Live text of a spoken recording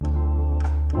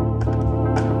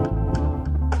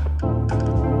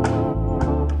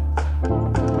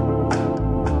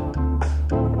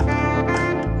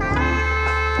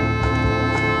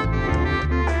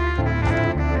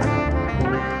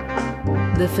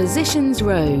The Physician's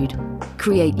Road.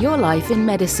 Create your life in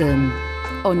medicine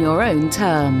on your own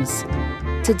terms.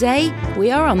 Today, we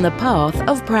are on the path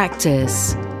of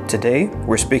practice. Today,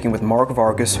 we're speaking with Mark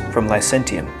Vargas from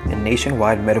Licentium, a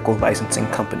nationwide medical licensing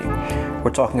company. We're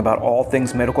talking about all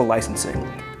things medical licensing,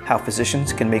 how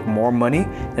physicians can make more money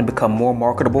and become more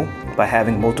marketable by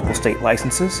having multiple state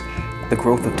licenses, the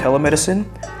growth of telemedicine,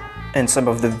 and some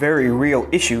of the very real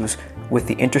issues with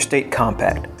the Interstate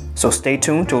Compact. So stay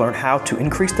tuned to learn how to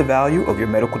increase the value of your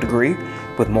medical degree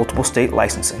with multiple state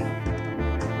licensing.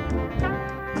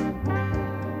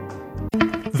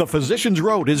 The Physician's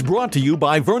Road is brought to you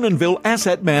by Vernonville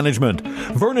Asset Management.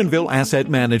 Vernonville Asset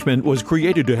Management was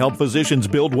created to help physicians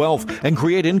build wealth and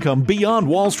create income beyond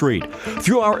Wall Street.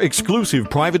 Through our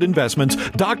exclusive private investments,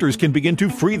 doctors can begin to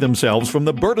free themselves from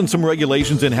the burdensome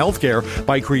regulations in healthcare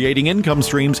by creating income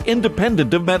streams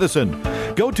independent of medicine.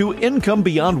 Go to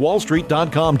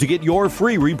IncomeBeyondWallStreet.com to get your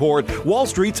free report, Wall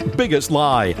Street's Biggest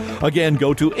Lie. Again,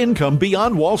 go to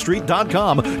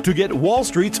IncomeBeyondWallStreet.com to get Wall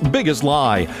Street's Biggest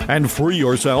Lie and free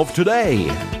yourself today.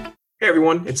 Hey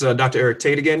everyone, it's Dr. Eric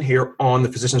Tate again here on the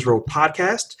Physician's Road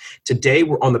podcast. Today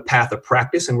we're on the path of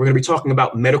practice and we're going to be talking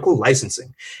about medical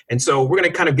licensing. And so we're going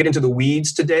to kind of get into the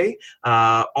weeds today,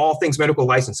 all things medical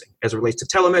licensing as it relates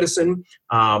to telemedicine,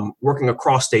 working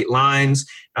across state lines,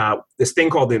 this thing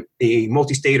called the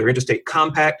multi-state or interstate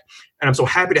compact. And I'm so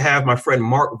happy to have my friend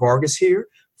Mark Vargas here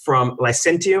from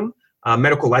Licentium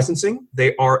Medical Licensing.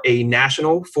 They are a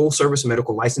national full-service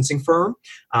medical licensing firm.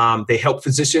 They help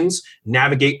physicians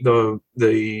navigate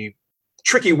the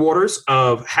tricky waters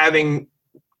of having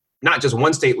not just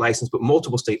one state license, but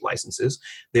multiple state licenses.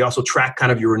 They also track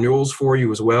kind of your renewals for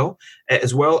you as well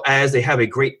as they have a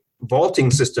great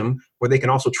vaulting system where they can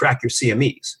also track your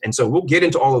CMEs. And so we'll get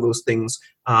into all of those things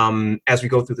as we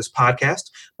go through this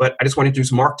podcast. But I just want to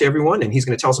introduce Mark to everyone, and he's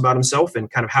going to tell us about himself and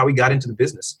kind of how he got into the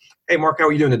business. Hey, Mark, how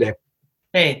are you doing today?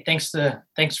 Hey, thanks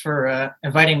for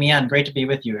inviting me on. Great to be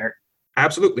with you, Eric.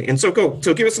 Absolutely. And so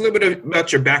give us a little bit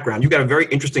about your background. You've got a very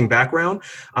interesting background.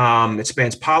 It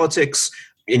spans politics,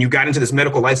 and you got into this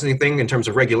medical licensing thing in terms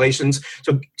of regulations.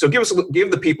 So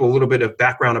give the people a little bit of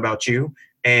background about you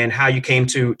and how you came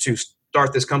to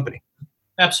start this company.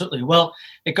 Absolutely. Well,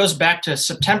 it goes back to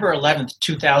September 11th,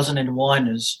 2001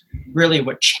 is really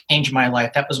what changed my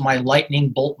life. That was my lightning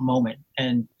bolt moment.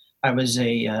 And I was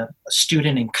a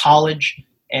student in college.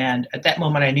 And at that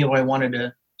moment, I knew I wanted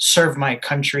to serve my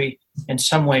country in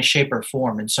some way, shape, or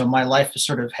form. And so my life has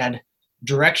sort of had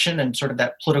direction and sort of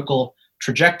that political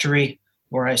trajectory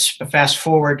where I fast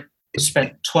forward,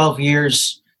 spent 12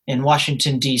 years in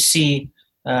Washington, D.C.,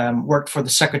 worked for the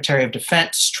Secretary of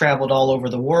Defense, traveled all over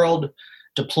the world,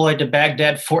 deployed to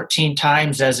Baghdad 14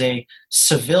 times as a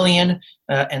civilian,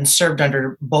 and served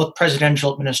under both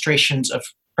presidential administrations of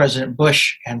President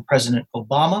Bush and President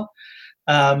Obama.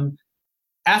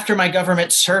 After my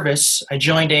government service, I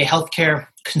joined a healthcare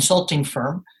consulting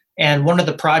firm, and one of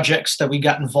the projects that we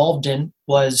got involved in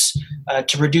was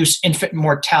to reduce infant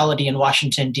mortality in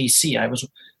Washington, D.C. I was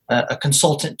a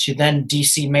consultant to then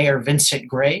D.C. Mayor Vincent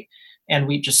Gray, and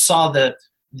we just saw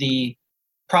the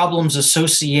problems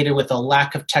associated with a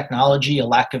lack of technology, a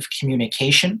lack of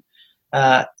communication.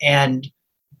 And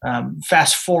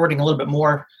fast forwarding a little bit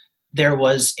more, there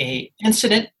was a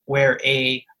incident where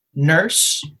a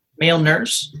male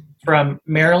nurse from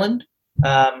Maryland,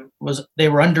 they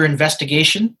were under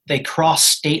investigation. They crossed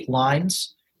state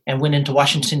lines and went into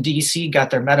Washington, D.C., got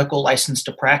their medical license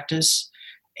to practice.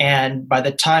 And by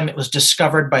the time it was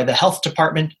discovered by the health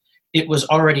department, it was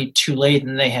already too late,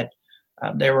 and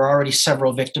there were already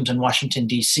several victims in Washington,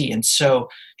 D.C. And so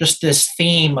just this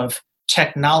theme of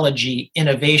technology,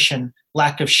 innovation,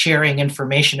 lack of sharing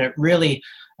information, it really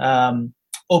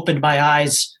opened my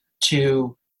eyes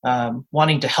to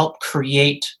wanting to help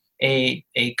create a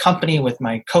company with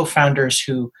my co-founders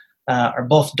who are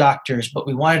both doctors, but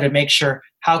we wanted to make sure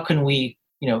how can we,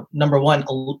 number one,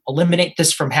 eliminate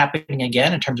this from happening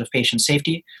again in terms of patient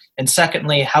safety, and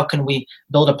secondly, how can we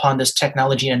build upon this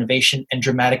technology and innovation and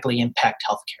dramatically impact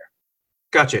healthcare?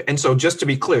 Gotcha. And so just to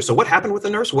be clear, so what happened with the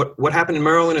nurse? What happened in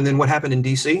Maryland, and then what happened in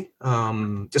D.C.?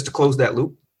 Just to close that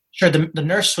loop. Sure. The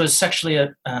nurse was sexually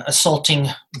assaulting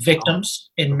victims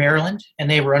in Maryland, and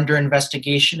they were under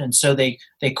investigation. And so they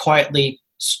quietly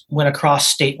went across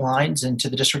state lines into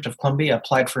the District of Columbia,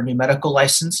 applied for a new medical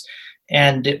license,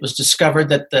 and it was discovered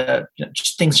that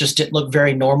things just didn't look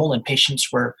very normal, and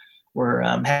patients were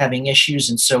having issues.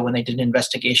 And so when they did an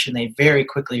investigation, they very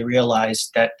quickly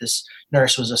realized that this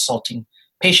nurse was assaulting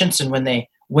patients. And when they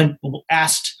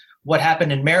asked what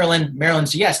happened in Maryland,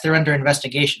 Maryland's, yes, they're under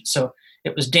investigation. So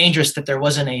it was dangerous that there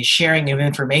wasn't a sharing of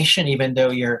information, even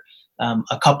though you're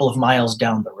a couple of miles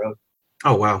down the road.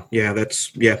 Oh wow, yeah,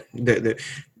 that's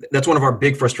that's one of our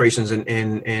big frustrations in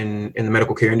the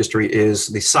medical care industry is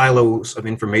the silos of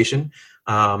information,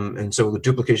 and so the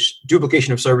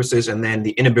duplication of services, and then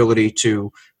the inability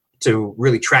to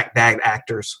really track bad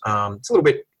actors. It's a little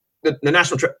bit the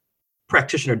National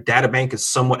Practitioner Data Bank is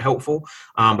somewhat helpful,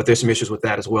 but there's some issues with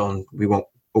that as well, and we won't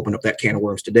open up that can of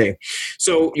worms today.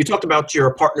 So you talked about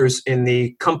your partners in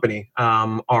the company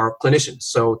are clinicians.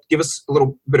 So give us a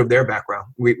little bit of their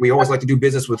background. We always like to do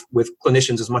business with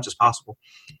clinicians as much as possible.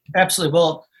 Absolutely.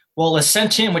 Well,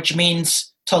 Licentium, which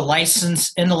means to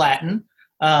license in Latin.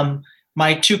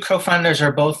 My two co-founders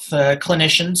are both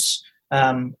clinicians,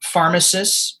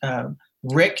 pharmacists.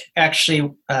 Rick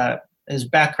actually, his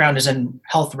background is in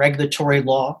health regulatory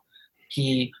law.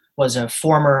 He was a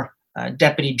former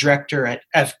deputy director at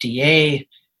FDA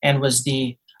and was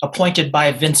appointed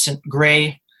by Vincent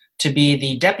Gray to be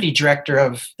the deputy director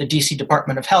of the DC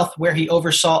Department of Health, where he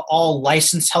oversaw all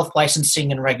health licensing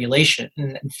and regulation.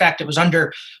 And in fact, it was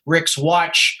under Rick's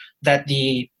watch that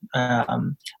the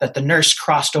nurse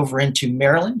crossed over into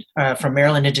Maryland, from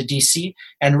Maryland into DC,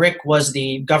 and Rick was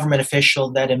the government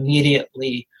official that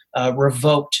immediately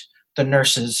revoked the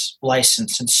nurse's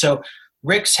license. And so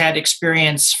Rick's had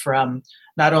experience from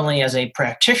not only as a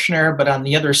practitioner, but on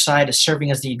the other side as serving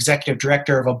as the executive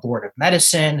director of a board of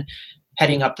medicine,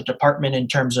 heading up the department in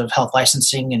terms of health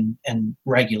licensing and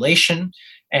regulation.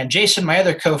 And Jason, my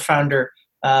other co-founder,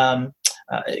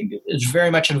 is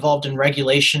very much involved in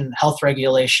regulation, health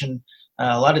regulation,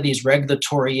 a lot of these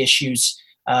regulatory issues.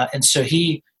 And so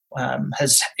he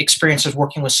has experience of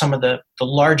working with some of the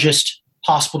largest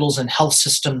hospitals and health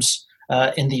systems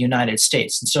in the United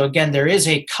States. And so again, there is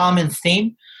a common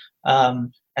theme,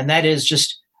 and that is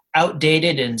just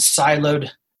outdated and siloed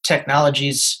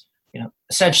technologies,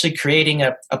 essentially creating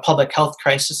a public health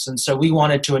crisis. And so we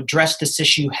wanted to address this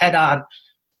issue head on,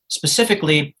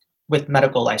 specifically with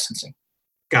medical licensing.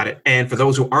 Got it. And for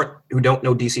those who don't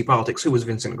know DC politics, who was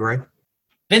Vincent Gray?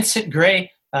 Vincent Gray,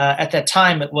 at that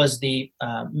time, it was the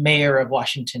mayor of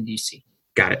Washington, D.C.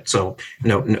 Got it. So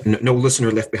no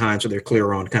listener left behind. So they're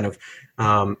clear on kind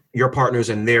of your partners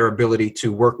and their ability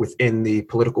to work within the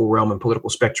political realm and political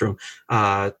spectrum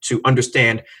to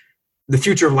understand the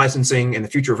future of licensing and the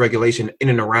future of regulation in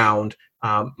and around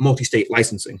multi-state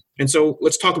licensing. And so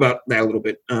let's talk about that a little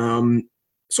bit.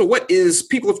 So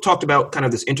people have talked about kind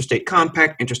of this interstate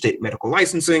compact, interstate medical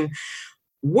licensing.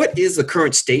 What is the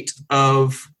current state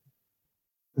of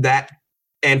that?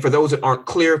 And for those that aren't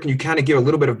clear, can you kind of give a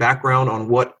little bit of background on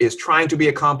what is trying to be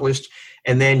accomplished?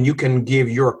 And then you can give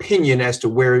your opinion as to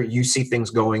where you see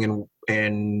things going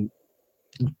and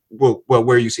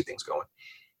where you see things going.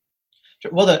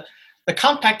 Well, the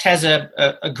compact has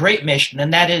a great mission,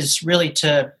 and that is really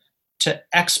to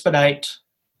expedite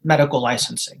medical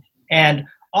licensing. And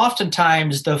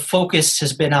oftentimes the focus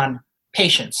has been on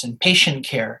patients and patient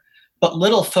care, but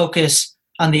little focus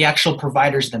on the actual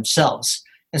providers themselves.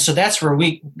 And so that's where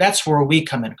we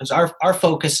come in, because our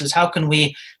focus is how can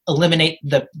we eliminate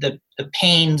the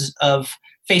pains of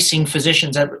facing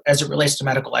physicians as it relates to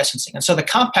medical licensing. And so the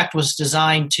compact was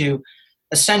designed to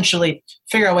essentially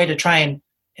figure out a way to try and,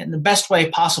 in the best way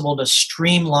possible, to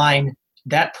streamline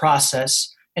that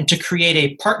process and to create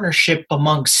a partnership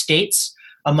among states,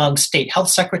 among state health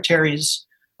secretaries,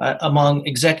 among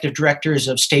executive directors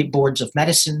of state boards of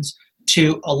medicines,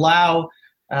 to allow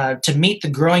to meet the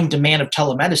growing demand of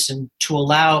telemedicine, to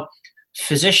allow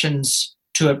physicians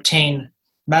to obtain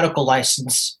medical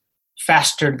license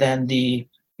faster than the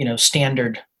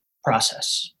standard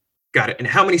process. Got it. And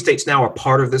how many states now are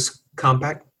part of this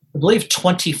compact? I believe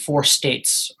 24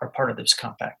 states are part of this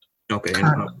compact. Okay,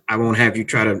 and I won't have you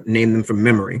try to name them from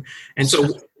memory. And so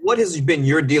what has been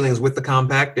your dealings with the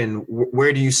compact, and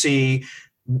where do you see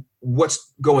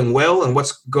what's going well and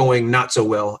what's going not so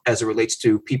well as it relates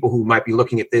to people who might be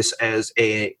looking at this as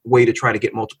a way to try to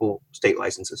get multiple state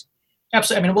licenses?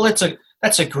 Absolutely. I mean,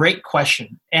 that's a great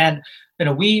question. And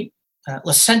we,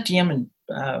 Licentium,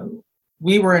 and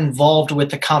we were involved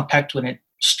with the compact when it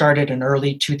started in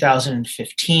early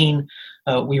 2015.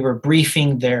 We were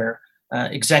briefing their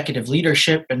executive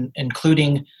leadership, and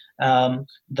including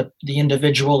the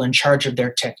individual in charge of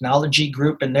their technology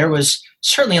group. And there was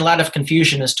certainly a lot of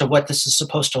confusion as to what this is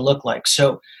supposed to look like.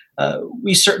 So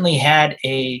we certainly had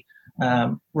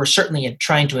we're certainly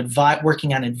trying to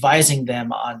working on advising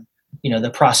them on,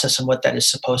 the process and what that is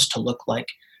supposed to look like.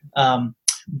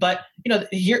 But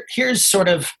here's sort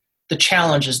of the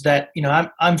challenge is that,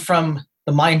 I'm from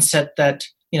the mindset that,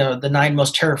 the 9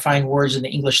 most terrifying words in the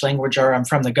English language are, I'm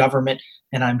from the government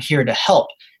and I'm here to help.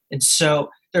 And so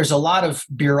there's a lot of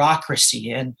bureaucracy,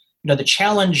 and the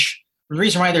challenge the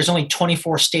reason why there's only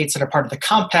 24 states that are part of the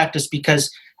compact is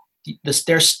because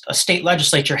there's a state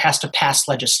legislature has to pass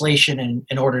legislation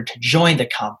in order to join the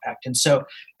compact. And so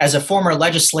as a former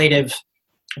legislative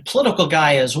political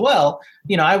guy as well,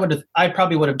 I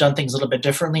probably would have done things a little bit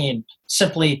differently and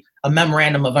simply a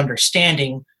memorandum of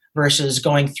understanding versus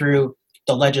going through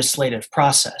the legislative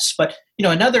process. But,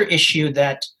 another issue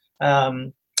that,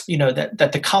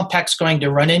 that the compact's going to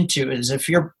run into is if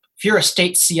you're a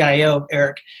state CIO,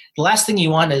 Eric, the last thing you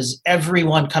want is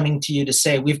everyone coming to you to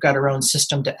say, we've got our own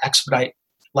system to expedite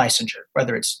licensure,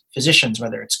 whether it's physicians,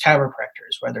 whether it's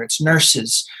chiropractors, whether it's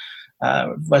nurses,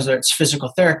 whether it's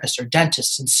physical therapists or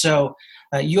dentists. And so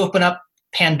you open up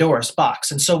Pandora's box.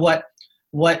 And so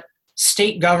what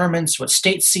state governments, what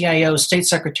state CIOs, state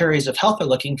secretaries of health are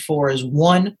looking for is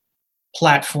one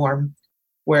platform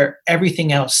where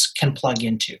everything else can plug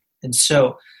into. And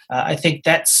so I think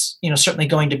that's certainly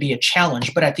going to be a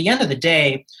challenge. But at the end of the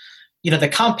day, the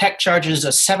compact charges a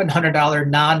 $700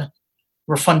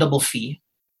 non-refundable fee.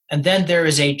 And then there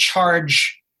is a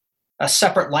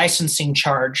separate licensing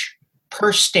charge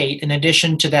per state in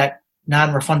addition to that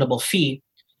non-refundable fee.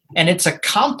 And it's a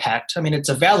compact. I mean, it's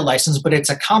a valid license, but it's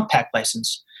a compact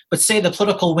license. But say the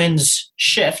political winds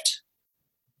shift,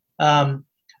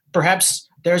 perhaps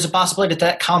there's a possibility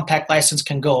that compact license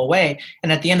can go away.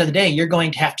 And at the end of the day, you're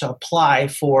going to have to apply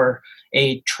for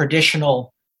a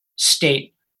traditional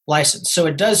state license. So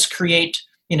it does create,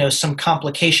 some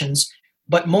complications.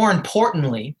 But more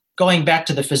importantly, going back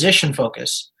to the physician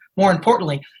focus, more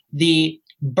importantly, the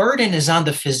burden is on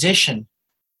the physician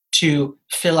to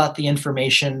fill out the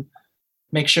information,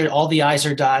 make sure all the I's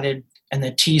are dotted and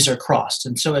the T's are crossed.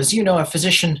 And so, as you know, a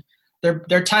physician,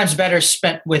 their time's better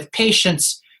spent with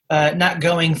patients, not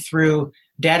going through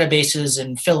databases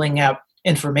and filling out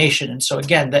information. And so,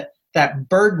 again, that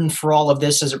burden for all of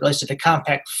this as it relates to the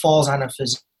compact falls on a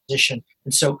physician.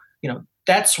 And so,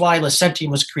 that's why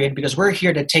Licentium was created, because we're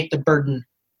here to take the burden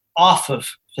off of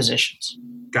physicians.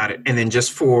 Got it. And then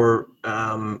just for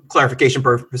clarification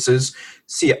purposes,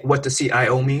 what does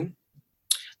CIO mean?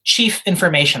 Chief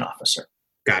Information Officer.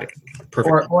 Got it.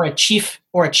 Perfect. Or a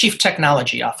chief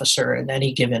technology officer in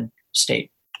any given state.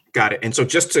 Got it. And so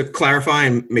just to clarify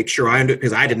and make sure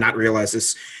because I did not realize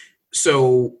this.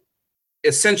 So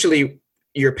essentially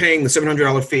you're paying the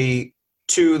 $700 fee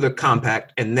to the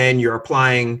compact, and then you're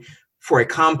applying for a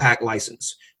compact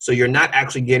license. So you're not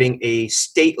actually getting a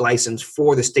state license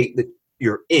for the state that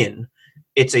you're in.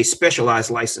 It's a specialized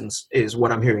license is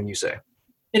what I'm hearing you say.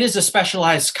 It is a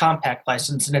specialized compact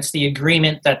license, and it's the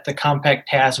agreement that the compact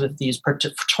has with these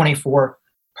 24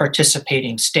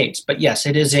 participating states. But yes,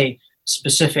 it is a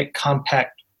specific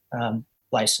compact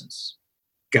license.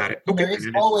 Got it. Okay. There is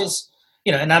always,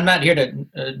 and I'm not here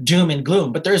to doom and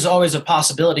gloom, but there's always a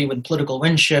possibility when political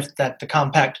wind shift that the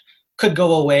compact could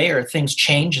go away or things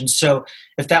change. And so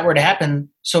if that were to happen,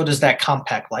 so does that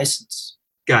compact license.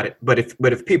 Got it. But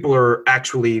if people are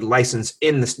actually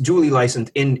duly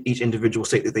licensed in each individual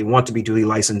state that they want to be duly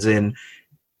licensed in,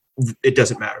 it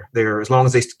doesn't matter. As long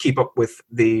as they keep up with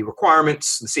the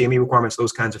requirements, the CME requirements,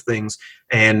 those kinds of things,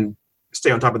 and stay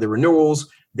on top of the renewals,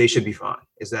 they should be fine.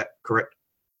 Is that correct?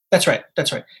 That's right.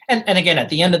 And again, at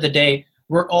the end of the day,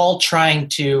 we're all trying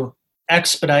to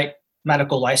expedite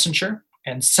medical licensure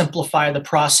and simplify the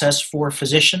process for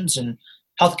physicians and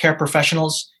healthcare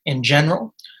professionals in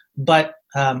general. But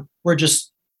we're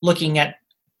just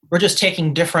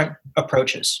taking different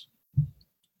approaches.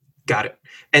 Got it.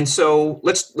 And so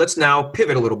let's now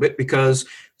pivot a little bit, because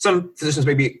some physicians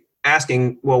may be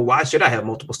asking, well, why should I have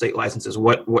multiple state licenses?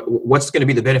 What's going to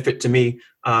be the benefit to me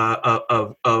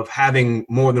of having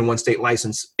more than one state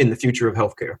license in the future of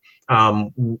healthcare?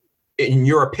 In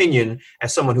your opinion,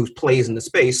 as someone who plays in the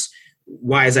space,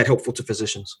 why is that helpful to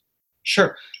physicians?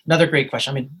 Sure. Another great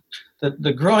question. I mean,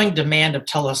 the growing demand of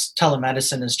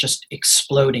telemedicine is just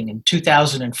exploding. In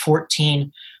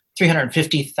 2014,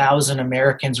 350,000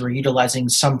 Americans were utilizing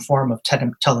some form of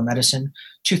telemedicine.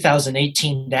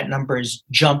 2018, that number has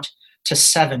jumped to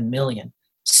 7 million.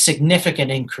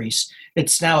 Significant increase.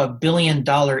 It's now $1 billion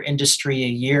industry a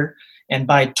year. And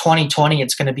by 2020,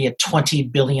 it's going to be a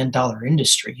 $20 billion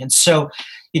industry. And so,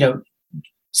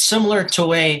 similar to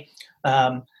way,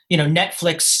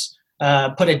 Netflix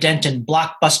put a dent in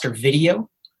blockbuster video.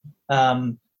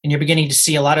 And you're beginning to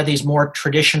see a lot of these more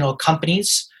traditional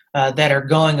companies that are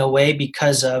going away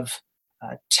because of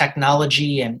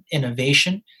technology and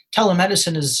innovation.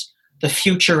 Telemedicine is the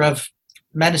future of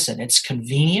medicine. It's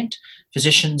convenient.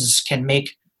 Physicians can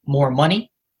make more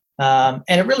money. And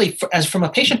it really, as from a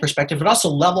patient perspective, it also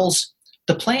levels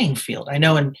the playing field. I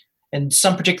know in in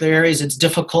some particular areas, it's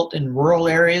difficult in rural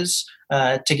areas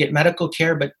to get medical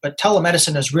care, but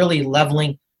telemedicine is really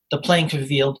leveling the playing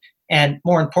field. And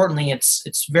more importantly,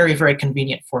 it's very, very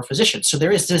convenient for physicians. So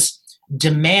there is this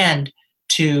demand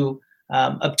to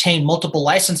obtain multiple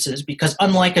licenses, because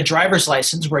unlike a driver's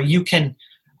license where you can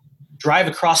drive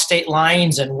across state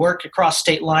lines and work across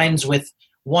state lines with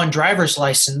one driver's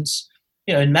license,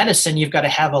 in medicine, you've got to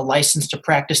have a license to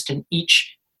practice in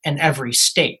each and every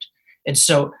state. And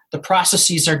so the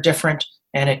processes are different,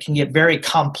 and it can get very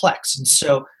complex. And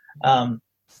so,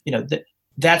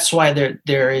 that's why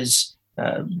there is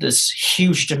this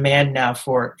huge demand now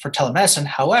for telemedicine.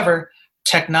 However,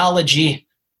 technology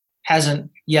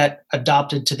hasn't yet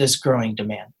adopted to this growing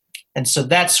demand. And so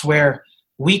that's where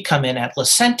we come in at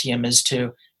Licentium, is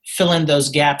to fill in those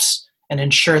gaps and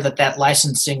ensure that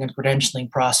licensing and credentialing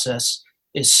process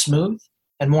is smooth,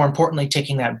 and more importantly,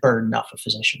 taking that burden off of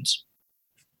physicians.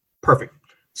 Perfect.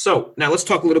 So now let's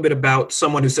talk a little bit about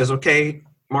someone who says, okay,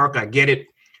 Mark, I get it.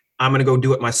 I'm going to go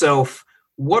do it myself.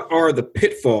 What are the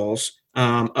pitfalls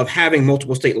of having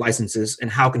multiple state licenses, and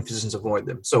how can physicians avoid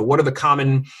them? So what are the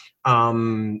common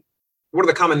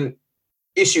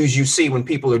issues you see when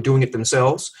people are doing it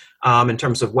themselves, in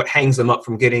terms of what hangs them up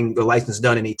from getting the license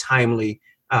done in a timely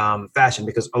fashion?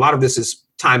 Because a lot of this is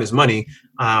time is money.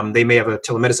 They may have a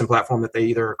telemedicine platform that they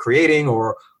either are creating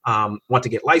or want to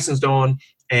get licensed on,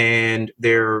 and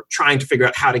they're trying to figure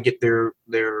out how to get their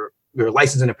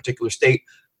license in a particular state.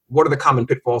 What are the common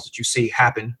pitfalls that you see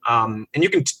happen? And you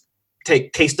can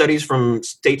take case studies from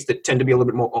states that tend to be a little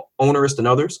bit more onerous than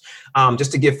others,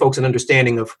 just to give folks an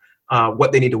understanding of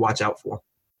what they need to watch out for.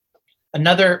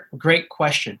 Another great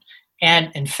question.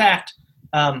 And in fact,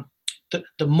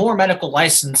 the more medical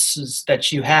licenses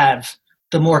that you have,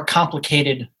 the more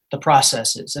complicated the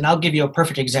process is. And I'll give you a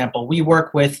perfect example. We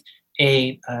work with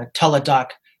a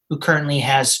teledoc who currently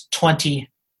has 20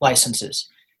 licenses,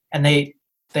 and they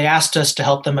asked us to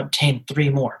help them obtain 3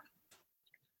 more.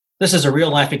 This is a real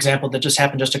life example that just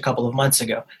happened just a couple of months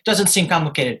ago. Doesn't seem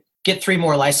complicated. Get 3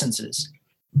 more licenses.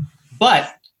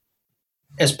 But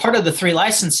as part of the 3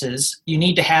 licenses, you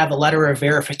need to have a letter of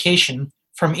verification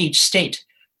from each state.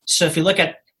 So if you look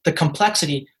at the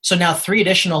complexity, so now 3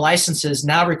 additional licenses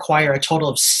now require a total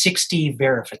of 60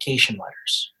 verification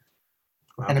letters.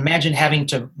 Wow. And imagine having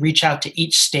to reach out to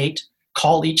each state,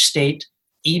 call each state,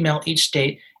 email each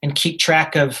state, and keep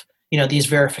track of these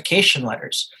verification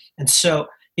letters. And so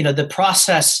the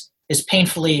process is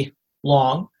painfully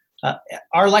long.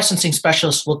 Our licensing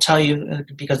specialists will tell you,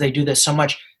 because they do this so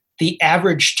much, the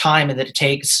average time that it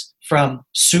takes from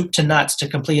soup to nuts to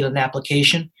complete an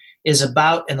application is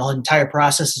about, and the entire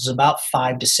process is about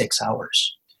 5 to 6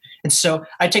 hours. And so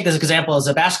I take this example as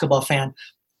a basketball fan.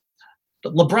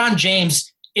 LeBron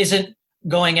James isn't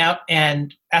going out,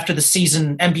 and after the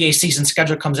season, NBA season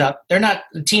schedule comes out,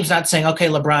 the team's not saying, okay,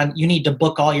 LeBron, you need to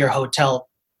book all your hotel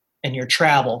and your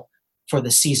travel for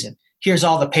the season. Here's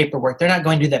all the paperwork. They're not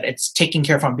going to do that. It's taking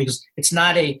care of them, because it's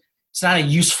not a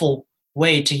useful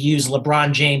way to use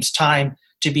LeBron James' time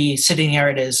to be sitting there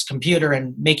at his computer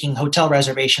and making hotel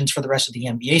reservations for the rest of the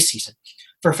NBA season.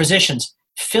 For physicians,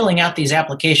 filling out these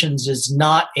applications is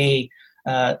not the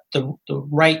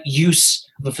right use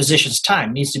of a physician's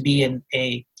time. It needs to be in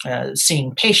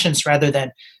seeing patients rather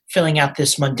than filling out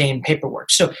this mundane paperwork.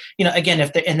 So, again,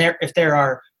 if there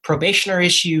are probationary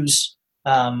issues,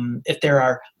 if there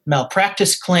are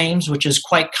malpractice claims, which is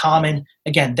quite common,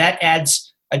 again, that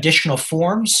adds additional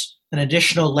forms, an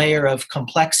additional layer of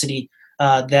complexity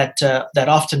that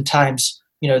oftentimes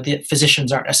the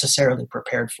physicians aren't necessarily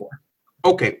prepared for.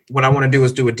 Okay, what I want to do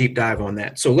is do a deep dive on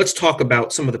that. So let's talk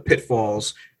about some of the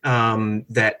pitfalls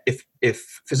that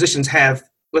if physicians have,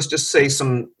 let's just say,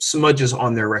 some smudges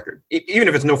on their record, even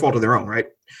if it's no fault of their own, right?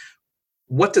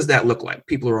 What does that look like?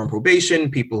 People who are on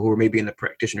probation, people who are maybe in the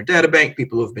practitioner data bank,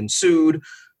 people who have been sued.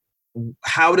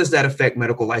 How does that affect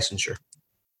medical licensure?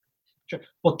 Sure.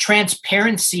 Well,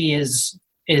 transparency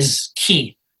is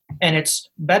key, and it's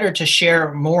better to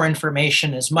share more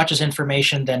information, as much as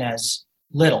information than as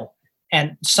little.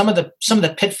 And some of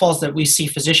the pitfalls that we see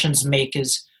physicians make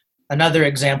is, another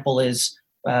example is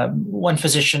one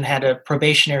physician had a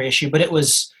probationary issue, but it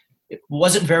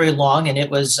wasn't very long, and it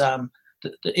was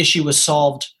the issue was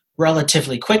solved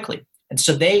relatively quickly. And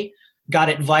so they got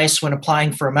advice when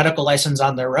applying for a medical license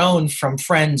on their own from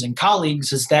friends and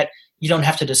colleagues, is that you don't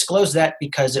have to disclose that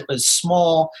because it was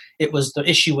small, the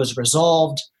issue was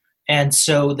resolved, and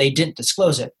so they didn't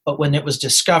disclose it. But when it was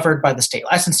discovered by the state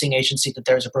licensing agency that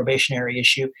there's a probationary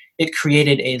issue, it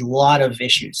created a lot of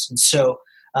issues. And so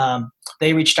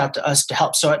they reached out to us to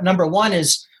help. So number one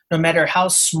is no matter how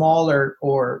small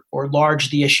or large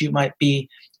the issue might be,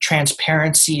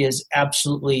 transparency is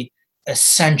absolutely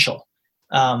essential.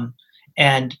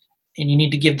 And you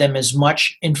need to give them as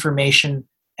much information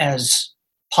as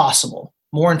possible.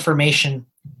 More information,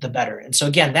 the better. And so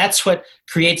again, that's what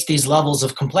creates these levels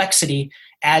of complexity,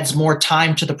 adds more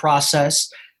time to the process,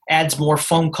 adds more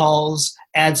phone calls,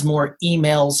 adds more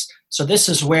emails. So this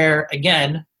is where,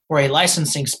 again, where a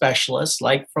licensing specialist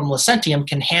like from Licentium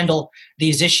can handle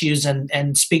these issues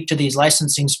and speak to these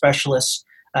licensing specialists,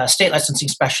 state licensing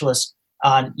specialists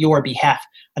on your behalf.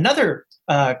 Another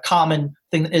common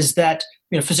thing is that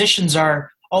physicians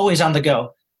are always on the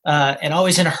go and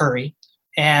always in a hurry,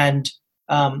 and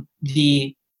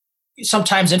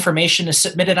sometimes information is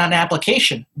submitted on an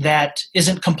application that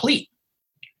isn't complete.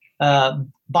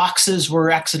 Boxes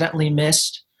were accidentally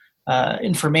missed.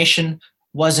 Information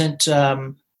wasn't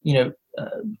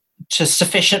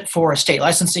sufficient for a state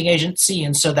licensing agency,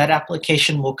 and so that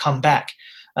application will come back.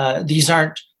 These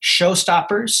aren't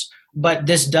showstoppers, but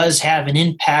this does have an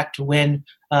impact when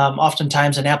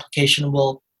oftentimes an application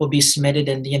will be submitted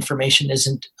and the information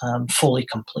isn't fully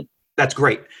complete. That's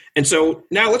great. And so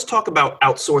now let's talk about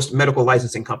outsourced medical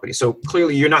licensing companies. So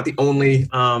clearly you're not the only,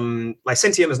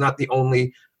 Licentium is not the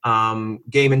only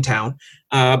game in town.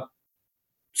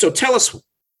 So tell us,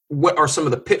 what are some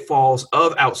of the pitfalls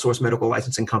of outsourced medical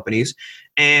licensing companies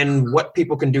and what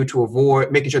people can do to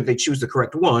avoid making sure that they choose the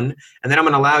correct one? And then I'm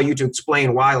going to allow you to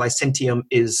explain why Licentium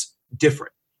is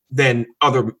different than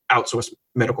other outsourced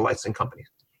medical licensing companies.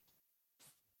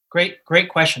 Great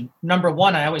question. Number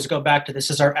one, I always go back to this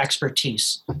is our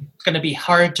expertise. It's going to be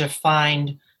hard to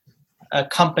find a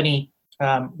company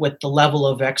with the level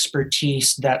of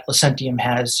expertise that Licentium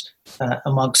has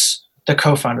amongst the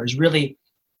co-founders, really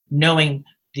knowing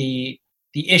the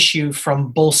issue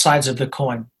from both sides of the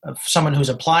coin, of someone who's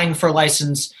applying for a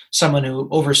license, someone who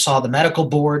oversaw the medical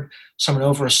board, someone who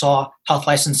oversaw health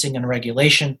licensing and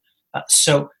regulation,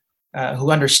 who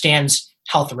understands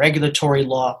health regulatory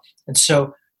law. And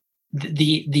so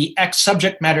the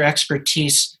subject matter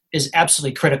expertise is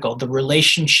absolutely critical. The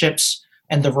relationships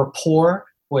and the rapport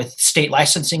with state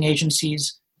licensing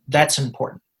agencies, that's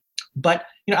important. But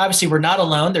obviously we're not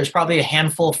alone. There's probably a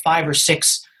handful, 5 or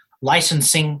 6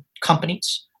 licensing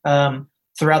companies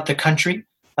throughout the country.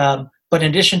 But in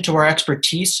addition to our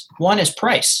expertise, one is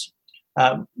price.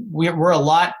 We're a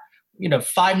lot,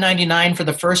 $5.99 for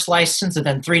the first license and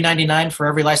then $3.99 for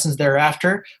every license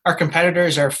thereafter. Our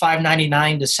competitors are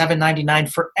 $5.99 to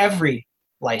 $7.99 for every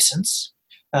license,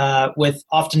 with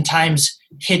oftentimes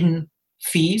hidden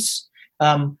fees.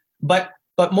 But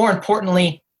more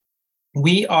importantly,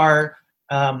 we are,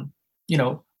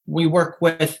 we work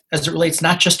with, as it relates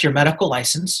not just your medical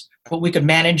license, but we can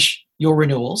manage your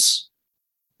renewals.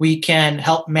 We can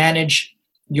help manage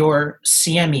your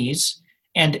CMEs,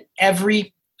 and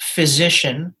every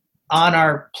physician on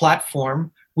our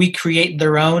platform, we create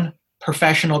their own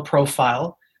professional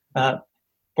profile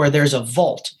where there's a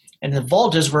vault. And the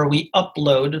vault is where we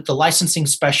upload, the licensing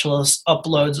specialist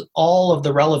uploads all of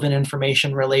the relevant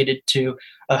information related to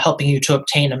helping you to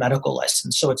obtain a medical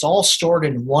license. So it's all stored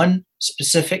in one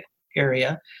specific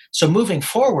area. So moving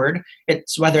forward,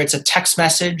 it's whether it's a text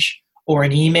message or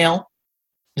an email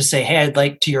to say, hey, I'd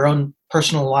like to your own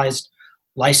personalized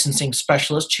licensing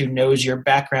specialist who knows your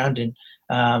background and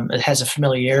it has a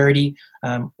familiarity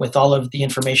with all of the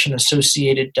information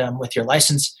associated with your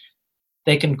license.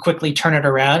 They can quickly turn it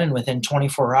around, and within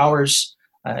 24 hours,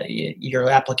 your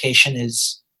application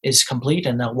is complete,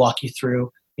 and they'll walk you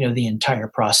through, the entire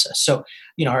process. So,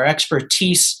 our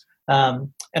expertise,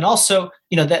 and also,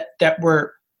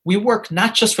 we work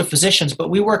not just with physicians, but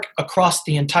we work across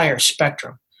the entire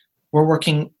spectrum. We're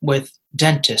working with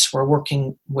dentists, we're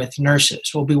working with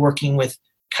nurses, we'll be working with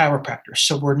chiropractors.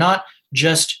 So we're not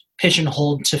just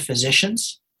pigeonholed to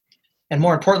physicians. And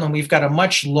more importantly, we've got a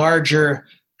much larger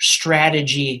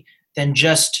strategy than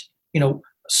just,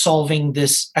 solving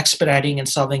this, expediting and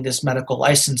solving this medical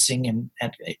licensing and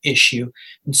issue.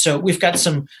 And so we've got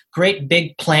some great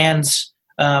big plans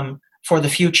for the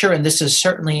future, and this is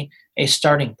certainly a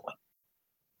starting point.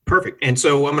 Perfect. And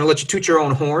so I'm going to let you toot your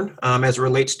own horn as it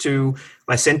relates to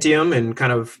Licentium and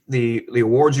kind of the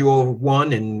awards you all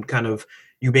won and kind of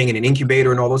you being in an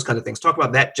incubator and all those kinds of things. Talk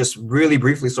about that just really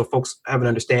briefly so folks have an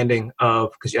understanding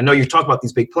of, because I know you talk about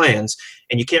these big plans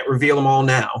and you can't reveal them all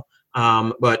now,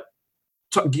 but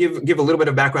give a little bit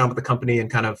of background about the company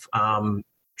and kind of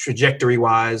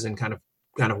trajectory-wise and kind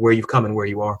of where you've come and where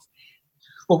you are.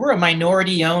 Well, we're a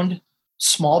minority-owned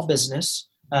small business.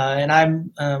 And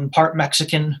I'm part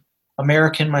Mexican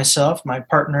American myself. My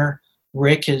partner,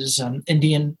 Rick, is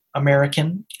Indian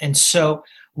American. And so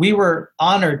we were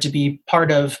honored to be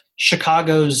part of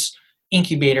Chicago's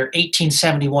incubator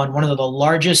 1871, one of the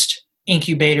largest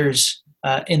incubators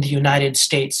in the United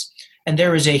States. And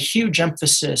there is a huge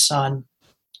emphasis on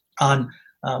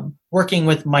working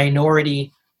with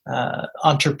minority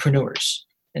entrepreneurs.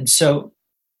 And so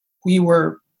we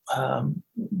were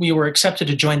accepted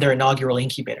to join their inaugural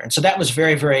incubator. And so that was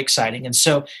very, very exciting. And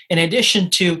so in addition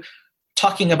to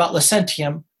talking about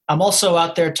Licentium, I'm also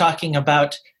out there talking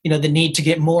about, the need to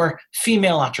get more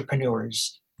female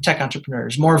entrepreneurs, tech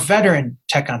entrepreneurs, more veteran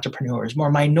tech entrepreneurs, more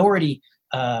minority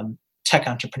tech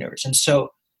entrepreneurs. And so,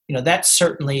 that's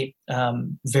certainly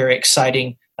very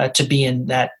exciting to be in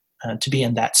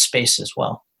that space as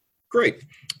well. Great.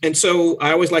 And so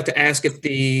I always like to ask at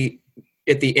the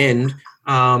end,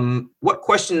 what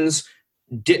questions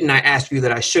didn't I ask you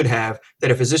that I should have, that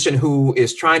a physician who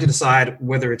is trying to decide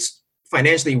whether it's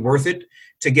financially worth it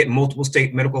to get multiple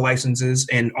state medical licenses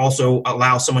and also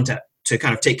allow someone to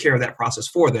kind of take care of that process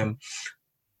for them,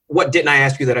 what didn't I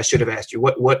ask you that I should have asked you?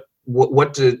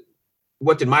 What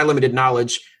did my limited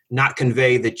knowledge not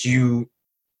convey that you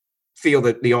feel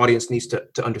that the audience needs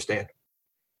to understand?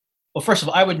 Well, first of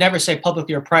all, I would never say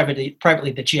publicly or privately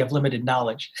that you have limited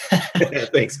knowledge.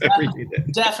 Thanks. I appreciate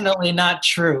that. Definitely not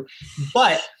true.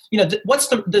 But, what's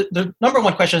the number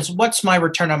one question is, what's my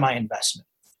return on my investment?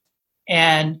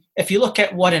 And if you look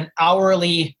at what an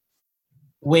hourly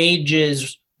wage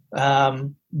is,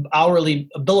 hourly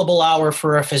billable hour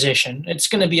for a physician, it's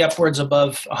going to be upwards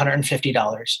above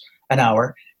 $150 an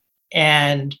hour.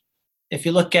 And if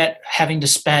you look at having to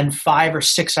spend 5 or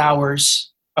 6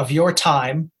 hours of your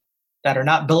time that are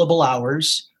not billable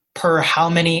hours per how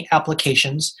many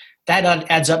applications, that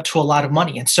adds up to a lot of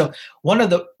money. And so one of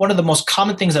the most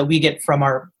common things that we get from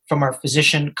our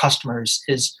physician customers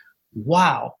is,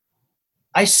 wow,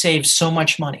 I saved so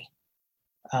much money.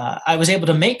 I was able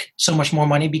to make so much more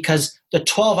money because the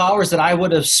 12 hours that I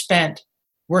would have spent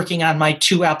working on my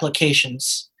 2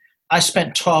 applications, I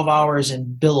spent 12 hours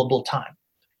in billable time.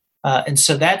 And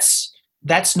so that's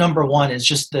number one, is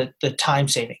just the time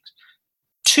savings.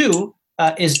 2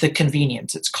 is the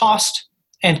convenience. It's cost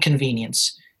and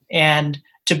convenience. And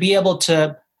to be able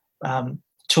to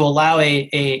allow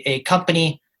a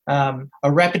company, a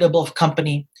reputable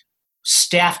company,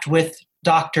 staffed with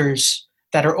doctors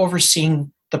that are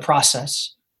overseeing the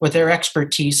process with their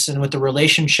expertise and with the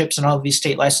relationships and all of these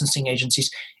state licensing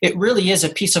agencies, it really is a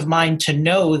peace of mind to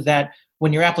know that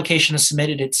when your application is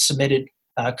submitted, it's submitted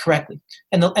correctly.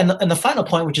 And the final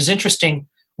point, which is interesting,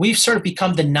 we've sort of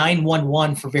become the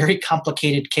 911 for very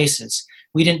complicated cases.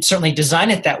 We didn't certainly design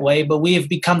it that way, but we have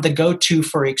become the go-to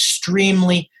for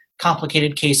extremely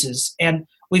complicated cases. And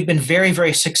we've been very,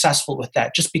 very successful with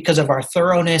that just because of our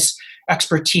thoroughness,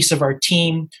 expertise of our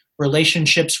team,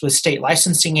 relationships with state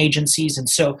licensing agencies. And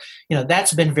so,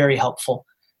 that's been very helpful.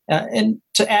 And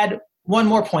to add one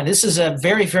more point, this is a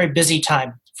very, very busy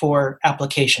time for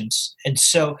applications. And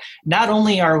so not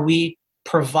only are we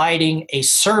providing a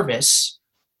service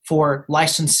for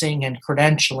licensing and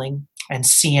credentialing and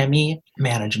CME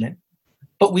management,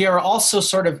 but we are also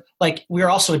we are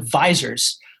also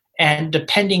advisors. And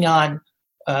depending on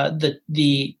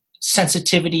the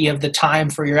sensitivity of the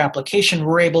time for your application,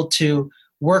 we're able to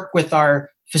work with our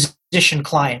physician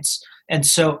clients. And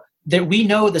so that we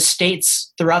know the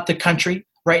states throughout the country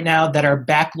right now that are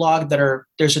backlogged,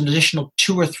 there's an additional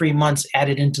 2 or 3 months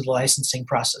added into the licensing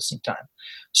processing time.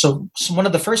 So one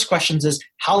of the first questions is,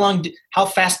 how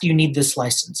fast do you need this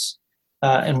license?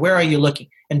 And where are you looking?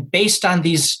 And based on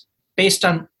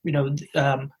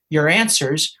your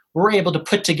answers, we're able to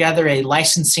put together a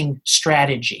licensing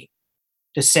strategy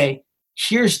to say,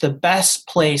 here's the best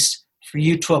place for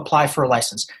you to apply for a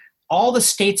license. All the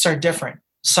states are different.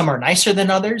 Some are nicer than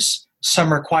others.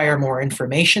 Some require more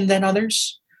information than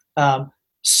others. Some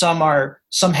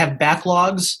have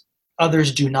backlogs.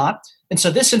 Others do not. And so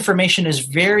this information is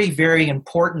very, very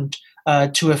important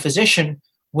to a physician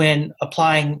when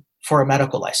applying for a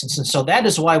medical license. And so that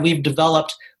is why we've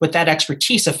developed, with that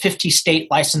expertise, a 50-state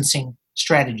licensing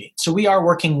strategy. So we are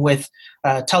working with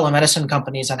telemedicine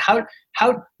companies on how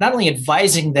not only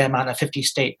advising them on a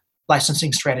 50-state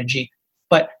licensing strategy,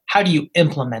 but how do you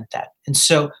implement that? And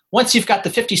so once you've got the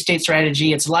 50-state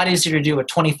strategy, it's a lot easier to do a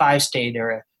 25-state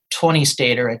or a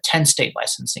 20-state or a 10-state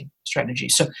licensing strategy.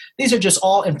 So these are just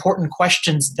all important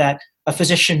questions that a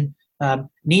physician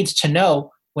needs to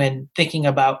know when thinking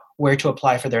about where to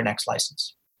apply for their next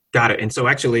license. Got it. And so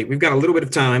actually, we've got a little bit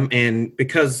of time, and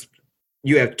because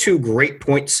you have 2 great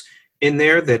points in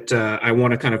there that I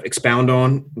want to kind of expound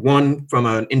on. One, from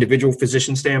an individual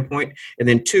physician standpoint, and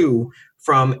then two,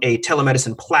 from a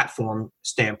telemedicine platform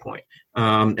standpoint.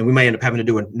 And we may end up having to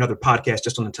do another podcast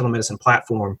just on the telemedicine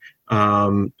platform,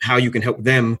 how you can help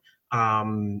them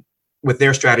with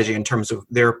their strategy in terms of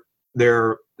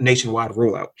their nationwide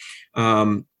rollout.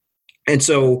 And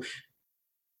so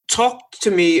talk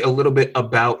to me a little bit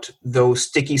about those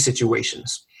sticky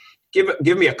situations.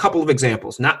 Give me a couple of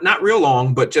examples, not real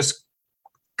long, but just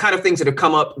kind of things that have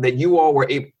come up that you all were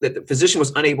able, that the physician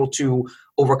was unable to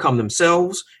overcome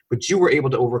themselves, but you were able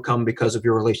to overcome because of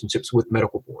your relationships with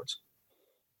medical boards.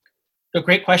 A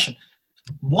great question.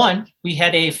 One, we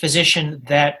had a physician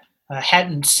that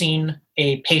hadn't seen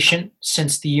a patient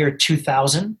since the year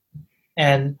 2000,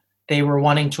 and they were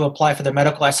wanting to apply for their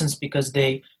medical license because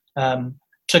they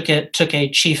took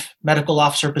a chief medical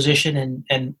officer position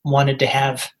and wanted to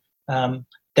have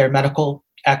their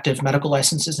active medical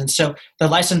licenses. And so the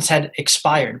license had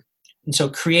expired. And so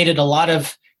created a lot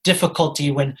of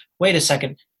difficulty when, wait a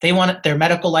second, they want their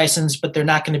medical license, but they're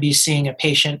not going to be seeing a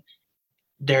patient.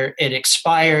 It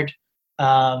expired.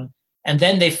 And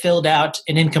then they filled out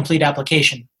an incomplete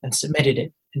application and submitted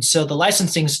it. And so the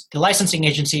licensing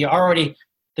agency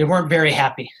they weren't very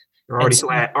happy.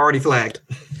 Already flagged.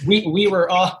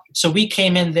 We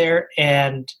came in there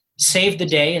and saved the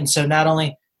day. And so not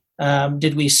only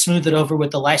did we smooth it over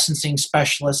with the licensing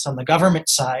specialists on the government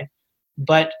side,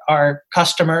 but our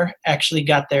customer actually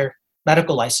got their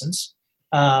medical license.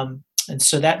 And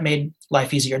so that made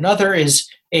life easier. Another is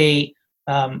a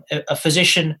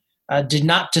physician did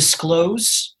not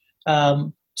disclose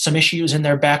some issues in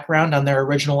their background on their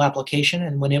original application.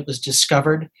 And when it was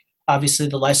discovered, obviously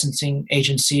the licensing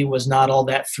agency was not all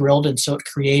that thrilled. And so it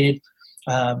created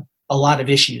a lot of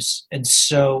issues. And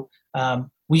so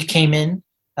we came in,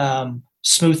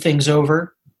 smoothed things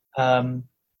over,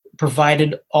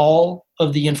 provided all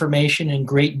of the information in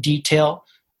great detail.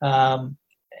 And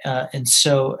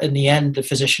so in the end, the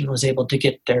physician was able to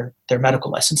get their medical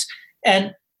license.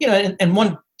 And, and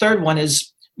one third one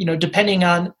is, depending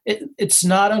on it's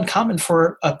not uncommon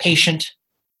for a patient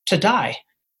to die.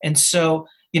 And so,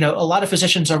 a lot of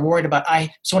physicians are worried about,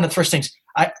 so one of the first things,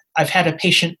 I've had a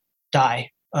patient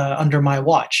die under my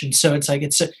watch. And so it's like,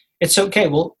 it's okay.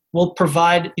 We'll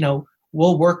provide,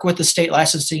 we'll work with the state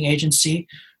licensing agency,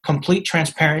 complete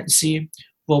transparency.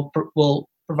 We'll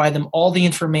provide them all the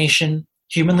information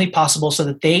humanly possible so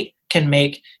that they can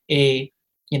make an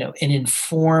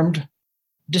informed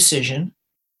decision,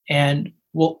 and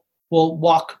we'll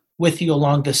walk with you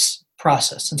along this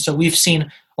process. And so we've seen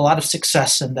a lot of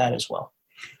success in that as well.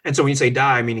 And so when you say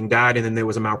die, meaning died, and then there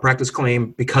was a malpractice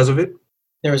claim because of it?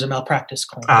 There was a malpractice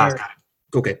claim. Got it.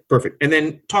 Okay, perfect. And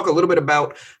then talk a little bit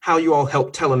about how you all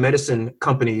help telemedicine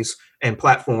companies and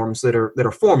platforms that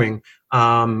are forming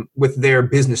with their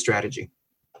business strategy.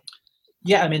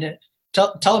 Yeah, I mean,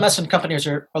 telemedicine companies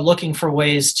are looking for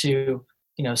ways to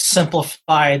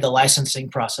simplify the licensing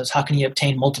process. How can you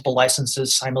obtain multiple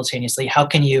licenses simultaneously? How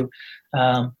can you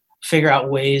figure out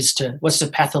ways what's the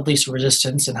path of least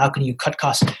resistance, and how can you cut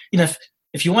costs?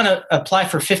 If you want to apply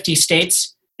for 50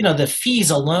 states, the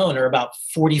fees alone are about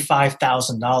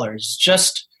 $45,000,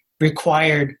 just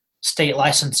required state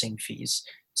licensing fees.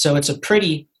 So it's a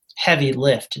pretty heavy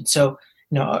lift. And so,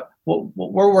 what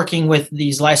we're working with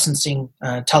these licensing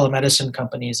telemedicine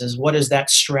companies is, what does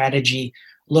that strategy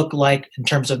look like in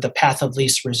terms of the path of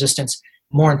least resistance?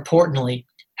 More importantly,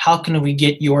 how can we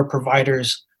get your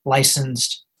providers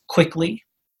licensed quickly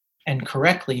and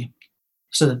correctly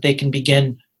so that they can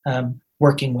begin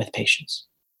working with patients?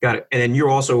 Got it. And then you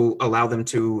also allow them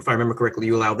to, if I remember correctly,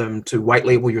 you allow them to white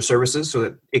label your services so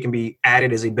that it can be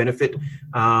added as a benefit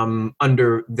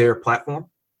under their platform?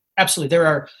 Absolutely.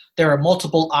 There are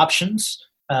multiple options.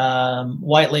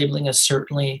 White labeling is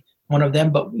certainly one of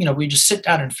them, but we just sit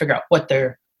down and figure out what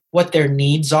their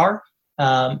needs are,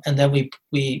 and then we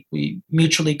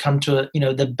mutually come to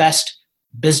the best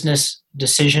business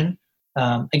decision.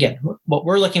 Again, what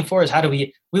we're looking for is how do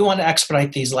we want to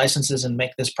expedite these licenses and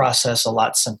make this process a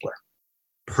lot simpler.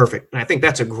 Perfect. And I think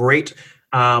that's a great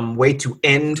way to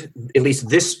end at least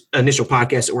this initial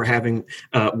podcast that we're having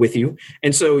with you.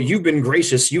 And so you've been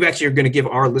gracious. You actually are going to give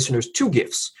our listeners two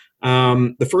gifts.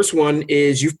 The first one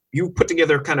is you put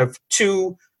together kind of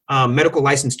two medical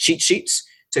license cheat sheets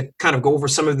to kind of go over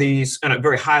some of these at a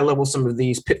very high level, some of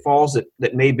these pitfalls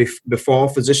that may befall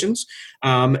physicians.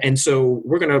 And so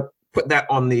we're going to put that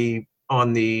on the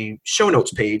show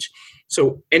notes page.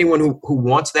 So anyone who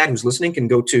wants that, who's listening, can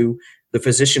go to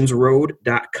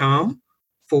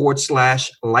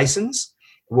thephysiciansroad.com/license.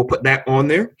 We'll put that on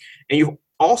there. And you've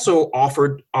also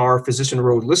offered our Physician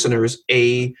Road listeners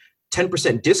a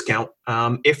 10% discount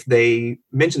if they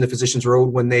mention the Physicians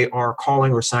Road when they are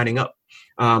calling or signing up.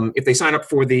 If they sign up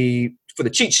for the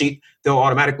cheat sheet, they'll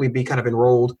automatically be kind of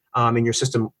enrolled in your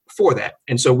system for that.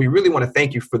 And so we really want to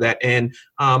thank you for that. And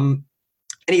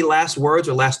any last words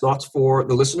or last thoughts for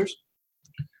the listeners?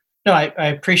 No, I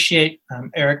appreciate,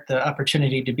 Eric, the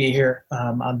opportunity to be here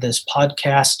on this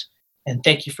podcast. And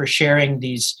thank you for sharing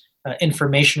these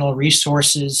informational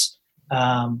resources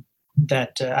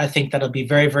that I think that'll be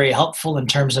very, very helpful in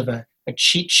terms of a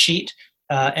cheat sheet.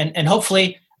 And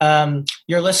hopefully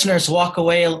your listeners walk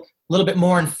away a little bit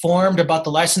more informed about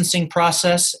the licensing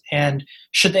process. And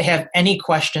should they have any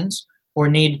questions or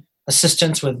need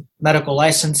assistance with medical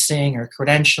licensing or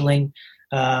credentialing,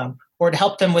 or to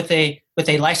help them with a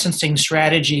licensing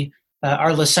strategy,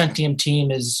 our Licentium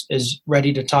team is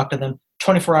ready to talk to them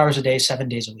 24 hours a day, 7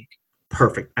 days a week.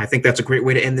 Perfect. I think that's a great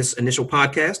way to end this initial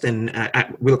podcast, and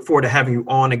we look forward to having you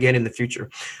on again in the future.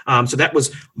 So that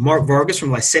was Mark Vargas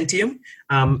from Licentium.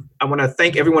 I want to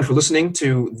thank everyone for listening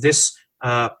to this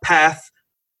Path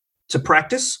to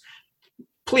Practice.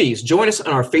 Please join us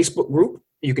on our Facebook group.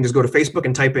 You can just go to Facebook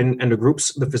and type in the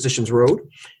groups, The Physicians Road.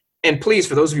 And please,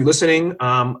 for those of you listening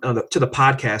to the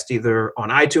podcast, either on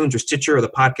iTunes or Stitcher or the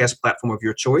podcast platform of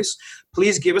your choice,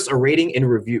 please give us a rating and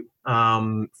review.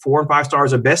 4 and 5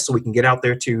 stars are best, so we can get out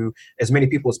there to as many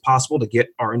people as possible to get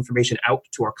our information out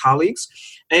to our colleagues.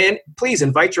 And please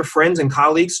invite your friends and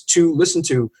colleagues to listen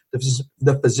to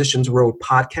the Physicians Road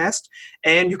podcast.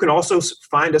 And you can also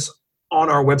find us on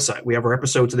our website. We have our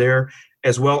episodes there,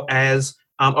 as well as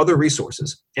other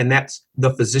resources, and that's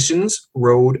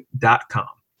thephysiciansroad.com.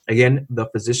 Again,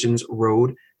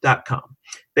 thephysiciansroad.com.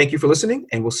 Thank you for listening,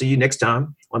 and we'll see you next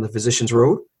time on The Physicians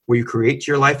Road, where you create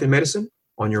your life in medicine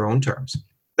on your own terms.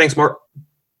 Thanks, Mark.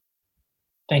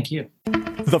 Thank you.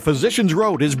 The Physicians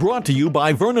Road is brought to you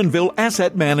by Vernonville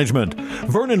Asset Management.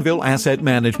 Vernonville Asset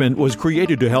Management was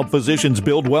created to help physicians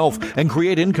build wealth and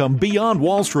create income beyond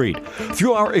Wall Street.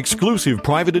 Through our exclusive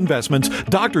private investments,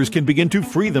 doctors can begin to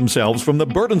free themselves from the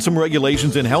burdensome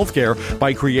regulations in healthcare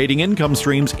by creating income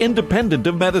streams independent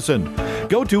of medicine.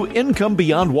 Go to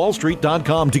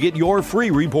IncomeBeyondWallStreet.com to get your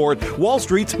free report, Wall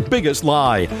Street's Biggest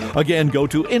Lie. Again, go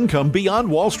to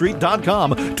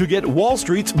IncomeBeyondWallStreet.com to get Wall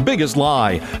Street's Biggest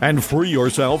Lie and free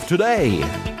yourself today.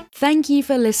 Thank you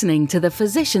for listening to The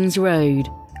Physicians Road,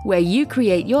 where you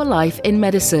create your life in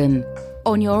medicine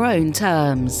on your own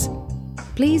terms.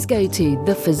 Please go to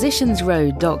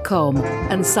thephysiciansroad.com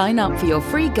and sign up for your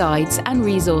free guides and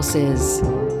resources.